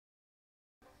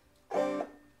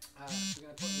we're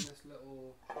going to put in this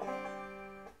little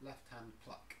left-hand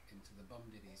pluck into the bum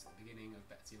ditties at the beginning of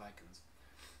Betsy Likens.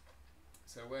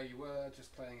 So where you were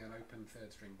just playing an open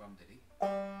third string bum ditty,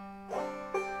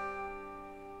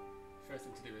 first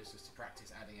thing to do is just to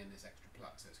practice adding in this extra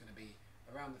pluck. So it's going to be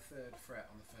around the 3rd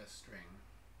fret on the 1st string.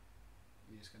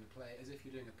 You're just going to play as if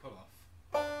you're doing a pull-off,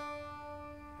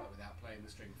 but without playing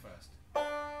the string first.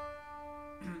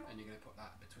 And you're going to put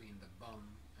that between the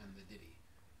bum and the ditty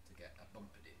to get a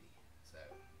bumper ditty. So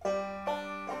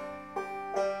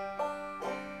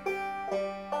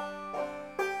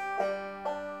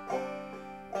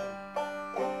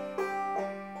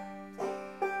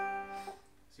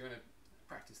you want to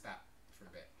practice that for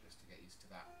a bit just to get used to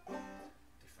that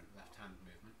different left hand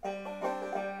movement.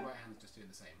 Right hand's just doing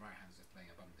the same. Right hand's just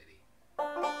playing a bum ditty.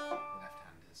 The left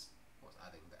hand is what's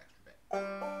adding the extra bit.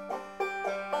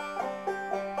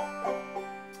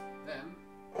 Then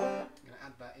I'm going to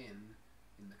add that in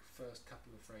the first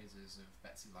couple of phrases of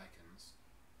Betsy Likens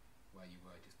where you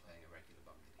were just playing a regular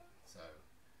bum ditty. So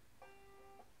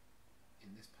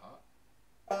in this part,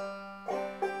 we've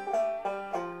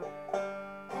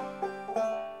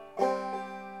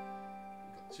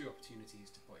got 2 opportunities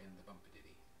to put in the bumper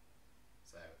ditty.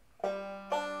 So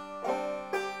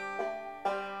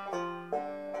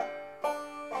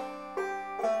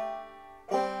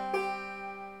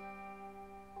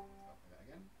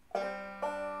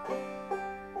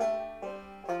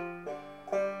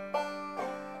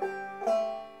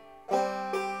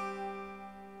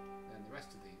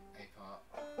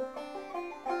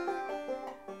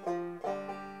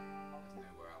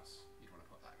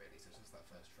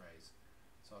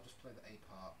so I'll just play the A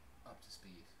part up to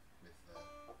speed with the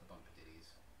bumper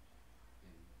ditties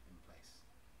in place.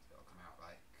 So it'll come out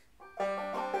like.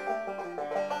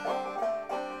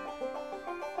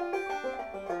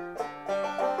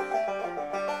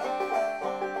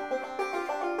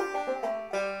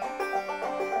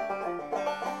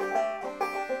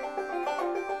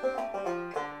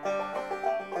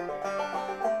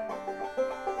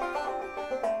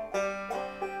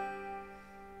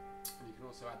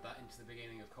 Also add that into the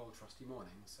beginning of Cold Frosty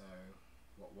Morning, so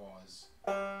what was,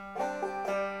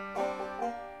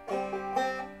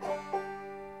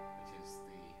 which is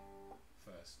the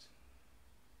first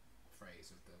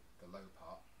phrase of the low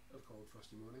part of Cold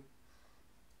Frosty Morning.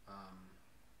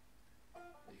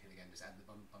 You can again just add the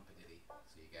bumper ditty,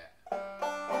 so you get.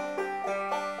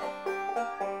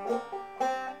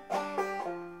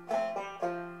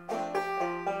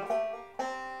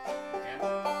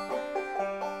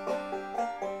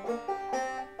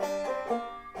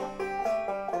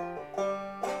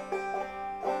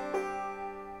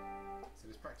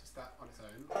 That on its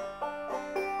own.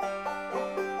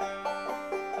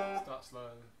 Start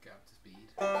slow, get up to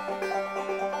speed. Let's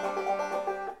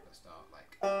start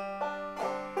like. And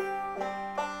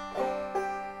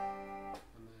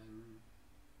then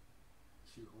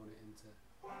shoehorn it into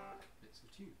bits of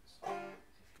tunes.